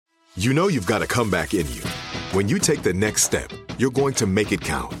You know you've got a comeback in you. When you take the next step, you're going to make it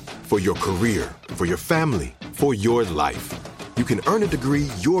count. For your career, for your family, for your life. You can earn a degree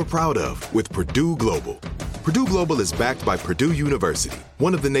you're proud of with Purdue Global. Purdue Global is backed by Purdue University,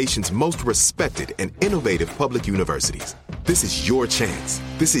 one of the nation's most respected and innovative public universities. This is your chance.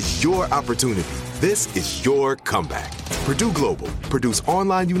 This is your opportunity. This is your comeback. Purdue Global, Purdue's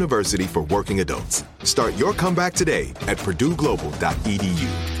online university for working adults. Start your comeback today at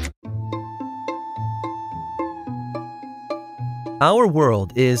purdueglobal.edu. Our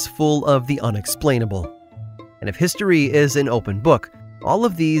world is full of the unexplainable. And if history is an open book, all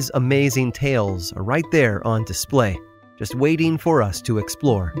of these amazing tales are right there on display, just waiting for us to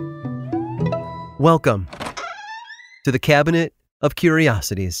explore. Welcome to the Cabinet of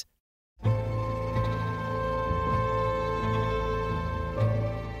Curiosities.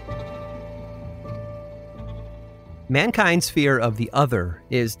 Mankind's fear of the other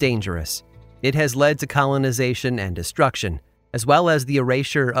is dangerous. It has led to colonization and destruction, as well as the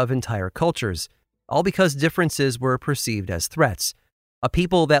erasure of entire cultures, all because differences were perceived as threats. A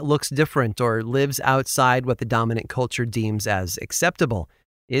people that looks different or lives outside what the dominant culture deems as acceptable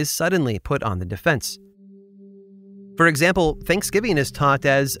is suddenly put on the defense. For example, Thanksgiving is taught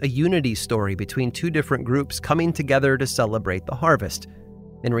as a unity story between two different groups coming together to celebrate the harvest.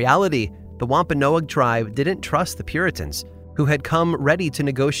 In reality, the Wampanoag tribe didn't trust the Puritans, who had come ready to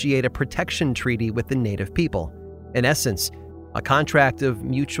negotiate a protection treaty with the native people. In essence, a contract of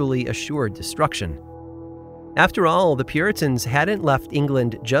mutually assured destruction. After all, the Puritans hadn't left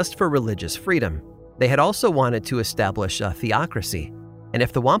England just for religious freedom. They had also wanted to establish a theocracy, and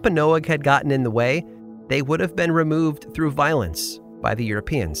if the Wampanoag had gotten in the way, they would have been removed through violence by the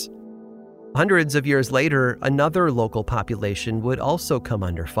Europeans. Hundreds of years later, another local population would also come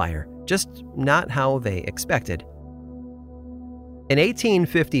under fire, just not how they expected. In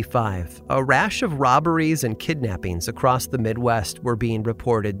 1855, a rash of robberies and kidnappings across the Midwest were being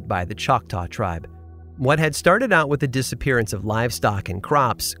reported by the Choctaw tribe. What had started out with the disappearance of livestock and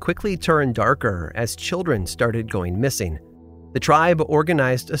crops quickly turned darker as children started going missing. The tribe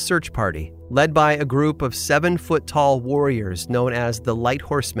organized a search party, led by a group of 7-foot-tall warriors known as the Light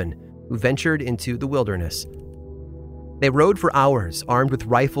Horsemen, who ventured into the wilderness. They rode for hours, armed with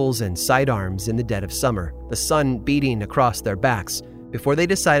rifles and sidearms in the dead of summer, the sun beating across their backs, before they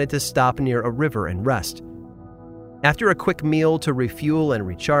decided to stop near a river and rest. After a quick meal to refuel and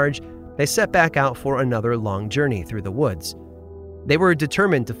recharge, they set back out for another long journey through the woods. They were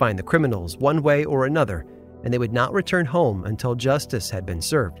determined to find the criminals one way or another, and they would not return home until justice had been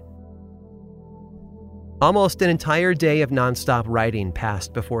served. Almost an entire day of nonstop riding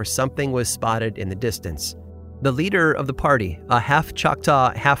passed before something was spotted in the distance. The leader of the party, a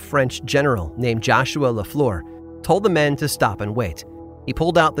half-Choctaw, half-French general named Joshua Lafleur, told the men to stop and wait. He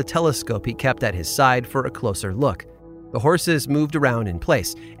pulled out the telescope he kept at his side for a closer look. The horses moved around in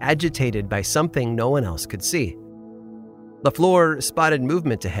place, agitated by something no one else could see. Lafleur spotted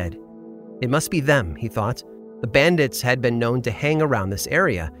movement ahead. It must be them, he thought. The bandits had been known to hang around this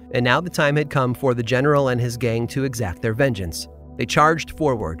area, and now the time had come for the general and his gang to exact their vengeance. They charged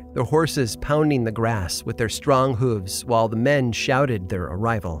forward, their horses pounding the grass with their strong hooves while the men shouted their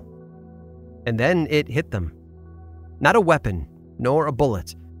arrival. And then it hit them. Not a weapon, nor a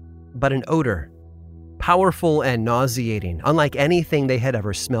bullet, but an odor. Powerful and nauseating, unlike anything they had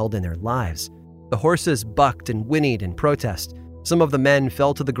ever smelled in their lives. The horses bucked and whinnied in protest. Some of the men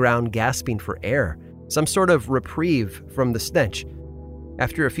fell to the ground gasping for air, some sort of reprieve from the stench.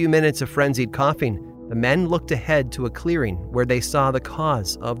 After a few minutes of frenzied coughing, the men looked ahead to a clearing where they saw the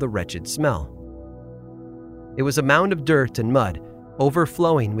cause of the wretched smell. It was a mound of dirt and mud,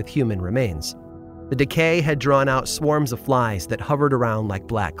 overflowing with human remains. The decay had drawn out swarms of flies that hovered around like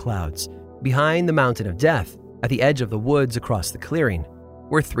black clouds. Behind the mountain of death, at the edge of the woods across the clearing,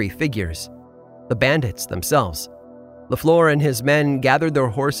 were 3 figures. The bandits themselves. Lafleur and his men gathered their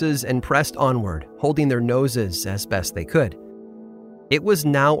horses and pressed onward, holding their noses as best they could. It was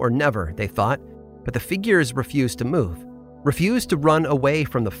now or never, they thought, but the figures refused to move, refused to run away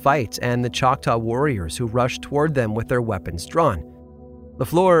from the fight and the Choctaw warriors who rushed toward them with their weapons drawn.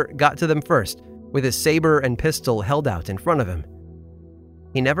 Lafleur got to them first, with his saber and pistol held out in front of him.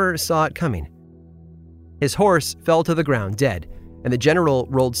 He never saw it coming. His horse fell to the ground dead, and the general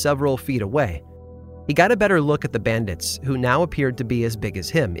rolled several feet away. He got a better look at the bandits, who now appeared to be as big as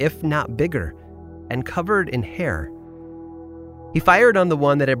him, if not bigger, and covered in hair. He fired on the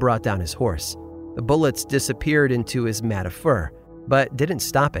one that had brought down his horse. The bullets disappeared into his mat of fur, but didn't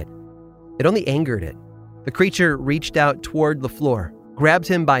stop it. It only angered it. The creature reached out toward Lafleur, grabbed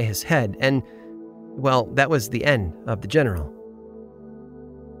him by his head, and, well, that was the end of the general.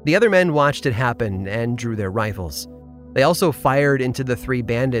 The other men watched it happen and drew their rifles. They also fired into the 3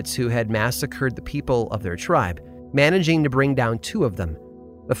 bandits who had massacred the people of their tribe, managing to bring down 2 of them.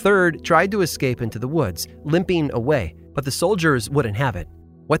 The third tried to escape into the woods, limping away, but the soldiers wouldn't have it.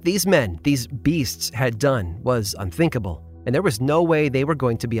 What these men, these beasts, had done was unthinkable, and there was no way they were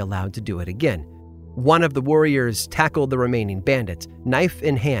going to be allowed to do it again. One of the warriors tackled the remaining bandit, knife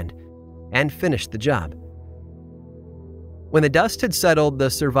in hand, and finished the job. When the dust had settled, the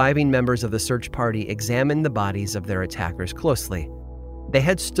surviving members of the search party examined the bodies of their attackers closely. They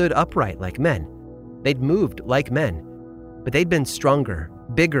had stood upright like men. They'd moved like men, but they'd been stronger,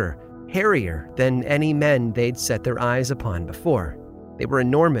 bigger, hairier than any men they'd set their eyes upon before. They were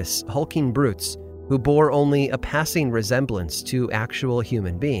enormous, hulking brutes who bore only a passing resemblance to actual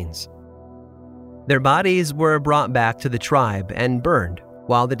human beings. Their bodies were brought back to the tribe and burned,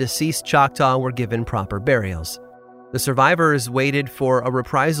 while the deceased Choctaw were given proper burials. The survivors waited for a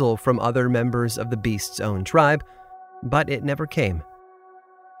reprisal from other members of the beast's own tribe, but it never came.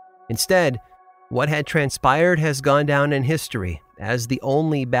 Instead, what had transpired has gone down in history as the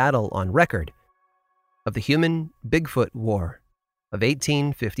only battle on record of the Human Bigfoot War of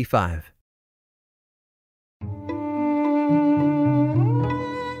 1855.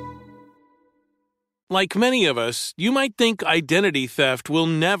 Like many of us, you might think identity theft will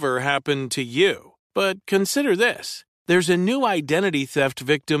never happen to you. But consider this. There's a new identity theft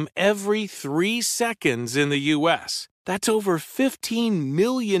victim every 3 seconds in the U.S. That's over 15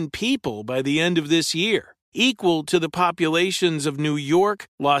 million people by the end of this year, equal to the populations of New York,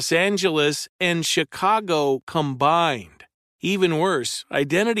 Los Angeles, and Chicago combined. Even worse,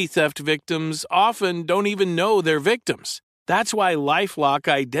 identity theft victims often don't even know they're victims. That's why LifeLock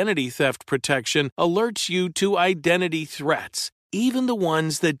Identity Theft Protection alerts you to identity threats, even the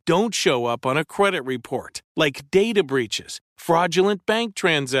ones that don't show up on a credit report, like data breaches, fraudulent bank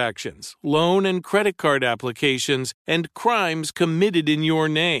transactions, loan and credit card applications, and crimes committed in your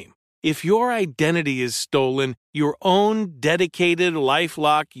name. If your identity is stolen, your own dedicated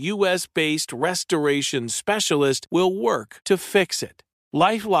LifeLock U.S.-based restoration specialist will work to fix it.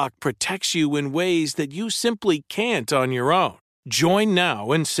 LifeLock protects you in ways that you simply can't on your own. Join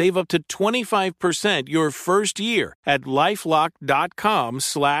now and save up to 25% your first year at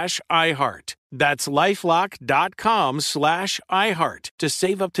LifeLock.com/iHeart. That's LifeLock.com/iHeart to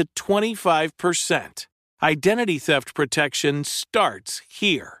save up to 25%. Identity theft protection starts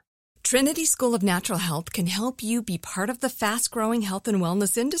here. Trinity School of Natural Health can help you be part of the fast-growing health and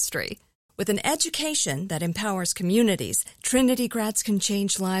wellness industry. With an education that empowers communities, Trinity grads can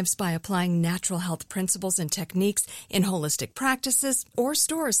change lives by applying natural health principles and techniques in holistic practices or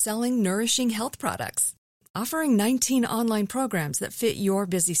stores selling nourishing health products. Offering 19 online programs that fit your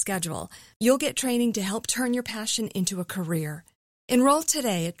busy schedule, you'll get training to help turn your passion into a career. Enroll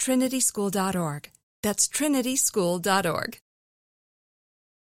today at trinityschool.org. That's trinityschool.org.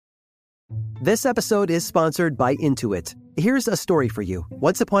 This episode is sponsored by Intuit. Here's a story for you.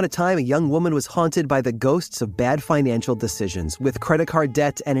 Once upon a time, a young woman was haunted by the ghosts of bad financial decisions, with credit card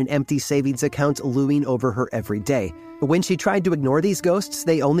debt and an empty savings account looming over her every day. But when she tried to ignore these ghosts,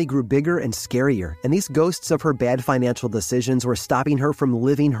 they only grew bigger and scarier, and these ghosts of her bad financial decisions were stopping her from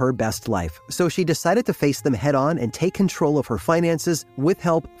living her best life. So she decided to face them head on and take control of her finances with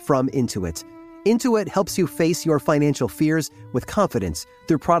help from Intuit. Intuit helps you face your financial fears with confidence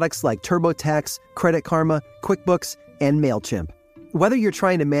through products like TurboTax, Credit Karma, QuickBooks, and MailChimp. Whether you're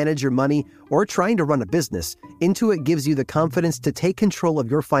trying to manage your money or trying to run a business, Intuit gives you the confidence to take control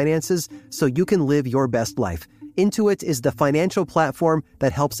of your finances so you can live your best life. Intuit is the financial platform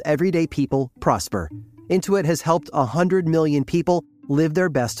that helps everyday people prosper. Intuit has helped 100 million people live their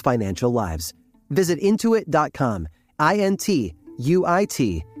best financial lives. Visit Intuit.com,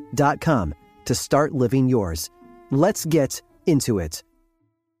 INTUIT.com, to start living yours. Let's get into it.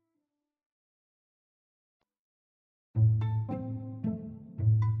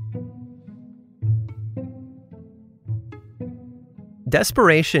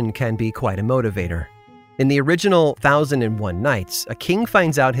 Desperation can be quite a motivator. In the original 1001 Nights, a king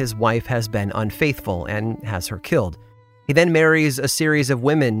finds out his wife has been unfaithful and has her killed. He then marries a series of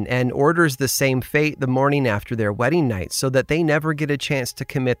women and orders the same fate the morning after their wedding night so that they never get a chance to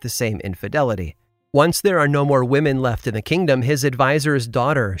commit the same infidelity. Once there are no more women left in the kingdom, his advisor's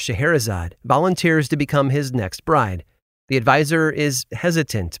daughter, Scheherazade, volunteers to become his next bride. The advisor is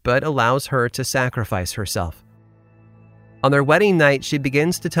hesitant but allows her to sacrifice herself. On their wedding night, she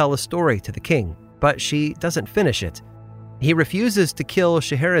begins to tell a story to the king, but she doesn't finish it. He refuses to kill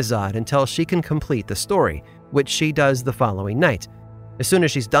Scheherazade until she can complete the story, which she does the following night. As soon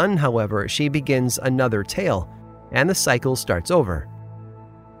as she's done, however, she begins another tale, and the cycle starts over.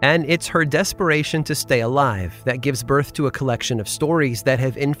 And it's her desperation to stay alive that gives birth to a collection of stories that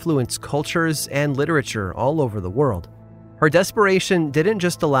have influenced cultures and literature all over the world. Her desperation didn't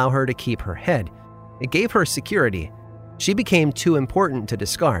just allow her to keep her head, it gave her security. She became too important to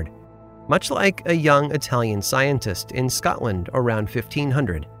discard, much like a young Italian scientist in Scotland around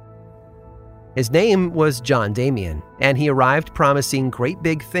 1500. His name was John Damien, and he arrived promising great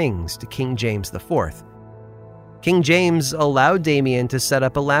big things to King James IV. King James allowed Damien to set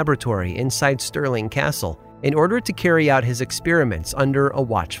up a laboratory inside Stirling Castle in order to carry out his experiments under a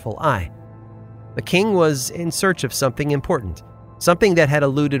watchful eye. The king was in search of something important, something that had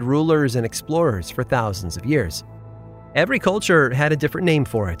eluded rulers and explorers for thousands of years. Every culture had a different name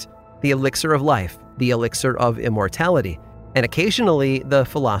for it: the elixir of life, the elixir of immortality, and occasionally the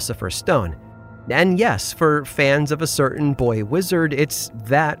philosopher's stone. And yes, for fans of a certain boy wizard, it's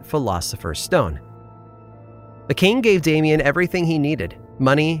that philosopher's stone. The king gave Damien everything he needed: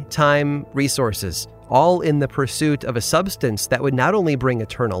 money, time, resources, all in the pursuit of a substance that would not only bring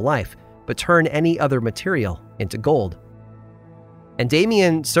eternal life, but turn any other material into gold. And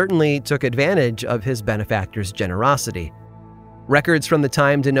Damien certainly took advantage of his benefactor's generosity. Records from the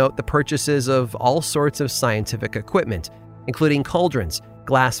time denote the purchases of all sorts of scientific equipment, including cauldrons,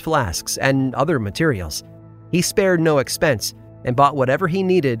 glass flasks, and other materials. He spared no expense and bought whatever he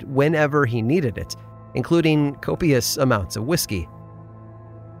needed whenever he needed it, including copious amounts of whiskey.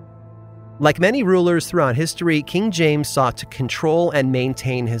 Like many rulers throughout history, King James sought to control and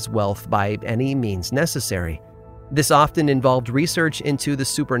maintain his wealth by any means necessary. This often involved research into the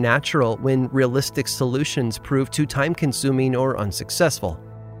supernatural when realistic solutions proved too time-consuming or unsuccessful.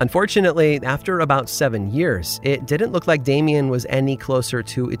 Unfortunately, after about 7 years, it didn't look like Damien was any closer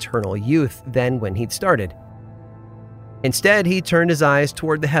to eternal youth than when he'd started. Instead, he turned his eyes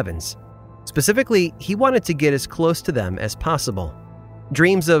toward the heavens. Specifically, he wanted to get as close to them as possible.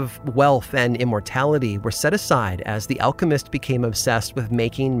 Dreams of wealth and immortality were set aside as the alchemist became obsessed with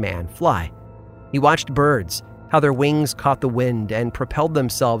making man fly. He watched birds, how their wings caught the wind and propelled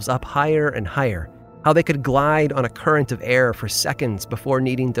themselves up higher and higher, how they could glide on a current of air for seconds before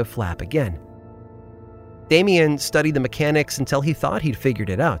needing to flap again. Damien studied the mechanics until he thought he'd figured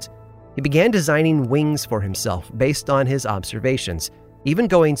it out. He began designing wings for himself based on his observations, even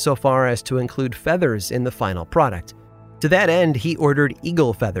going so far as to include feathers in the final product. To that end, he ordered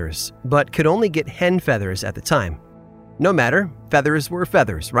eagle feathers, but could only get hen feathers at the time. No matter, feathers were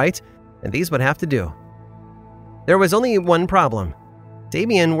feathers, right? And these would have to do. There was only one problem.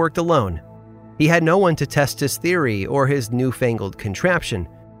 Damien worked alone. He had no one to test his theory or his newfangled contraption,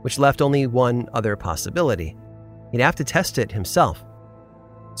 which left only one other possibility. He'd have to test it himself.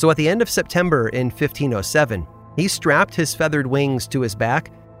 So at the end of September in 1507, he strapped his feathered wings to his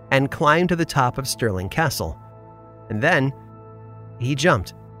back and climbed to the top of Stirling Castle. And then, he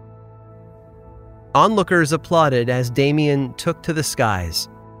jumped. Onlookers applauded as Damien took to the skies.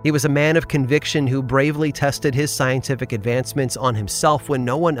 He was a man of conviction who bravely tested his scientific advancements on himself when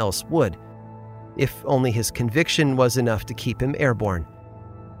no one else would, if only his conviction was enough to keep him airborne.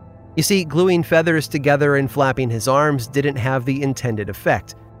 You see, gluing feathers together and flapping his arms didn't have the intended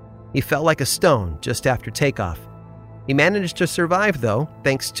effect. He fell like a stone just after takeoff. He managed to survive, though,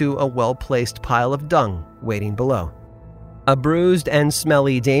 thanks to a well-placed pile of dung waiting below. A bruised and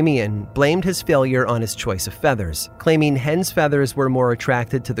smelly Damien blamed his failure on his choice of feathers, claiming hen's feathers were more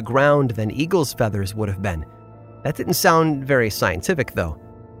attracted to the ground than eagle's feathers would have been. That didn't sound very scientific, though.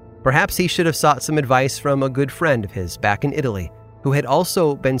 Perhaps he should have sought some advice from a good friend of his back in Italy, who had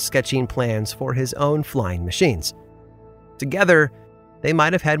also been sketching plans for his own flying machines. Together, they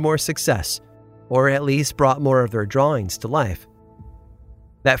might have had more success, or at least brought more of their drawings to life.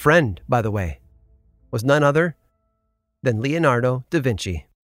 That friend, by the way, was none other than Leonardo da Vinci.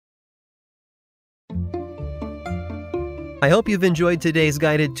 I hope you've enjoyed today's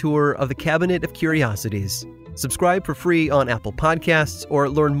guided tour of the Cabinet of Curiosities. Subscribe for free on Apple Podcasts or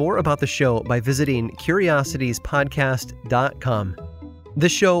learn more about the show by visiting curiositiespodcast.com.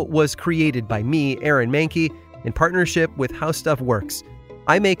 This show was created by me, Aaron Mahnke, in partnership with How Stuff Works.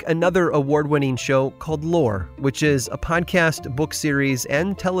 I make another award-winning show called Lore, which is a podcast, book series,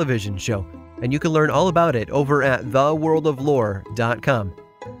 and television show, and you can learn all about it over at theworldoflore.com.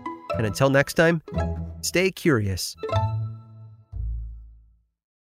 And until next time, stay curious.